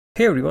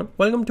Hey everyone,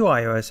 welcome to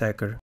iOS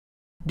Hacker.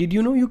 Did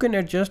you know you can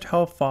adjust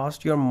how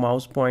fast your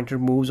mouse pointer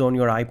moves on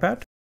your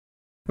iPad?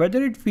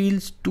 Whether it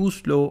feels too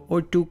slow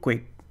or too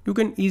quick, you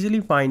can easily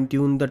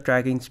fine-tune the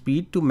tracking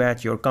speed to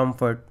match your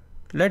comfort.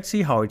 Let's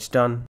see how it's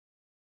done.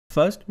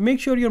 First,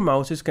 make sure your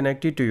mouse is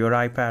connected to your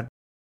iPad.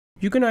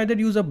 You can either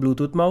use a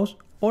Bluetooth mouse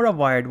or a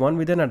wired one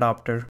with an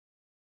adapter.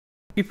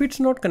 If it's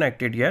not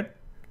connected yet,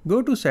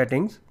 go to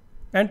Settings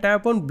and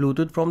tap on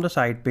Bluetooth from the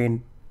side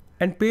pane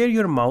and pair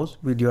your mouse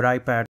with your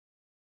iPad.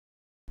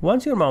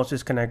 Once your mouse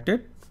is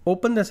connected,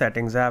 open the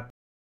Settings app.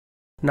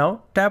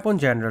 Now tap on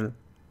General.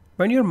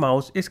 When your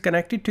mouse is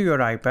connected to your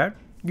iPad,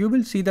 you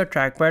will see the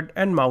trackpad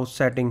and mouse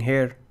setting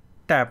here.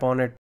 Tap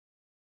on it.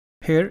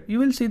 Here you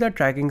will see the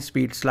tracking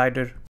speed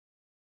slider.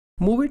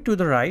 Move it to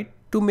the right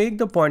to make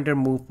the pointer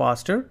move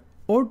faster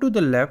or to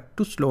the left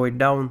to slow it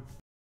down.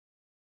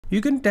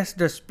 You can test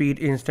the speed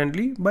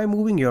instantly by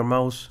moving your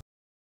mouse.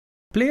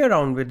 Play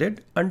around with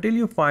it until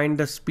you find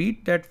the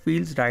speed that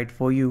feels right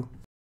for you.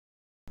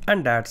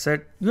 And that's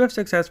it. You have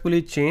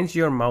successfully changed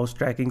your mouse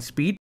tracking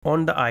speed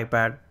on the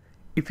iPad.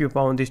 If you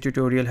found this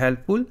tutorial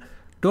helpful,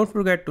 don't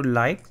forget to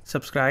like,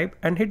 subscribe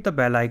and hit the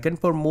bell icon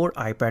for more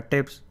iPad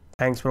tips.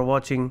 Thanks for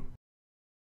watching.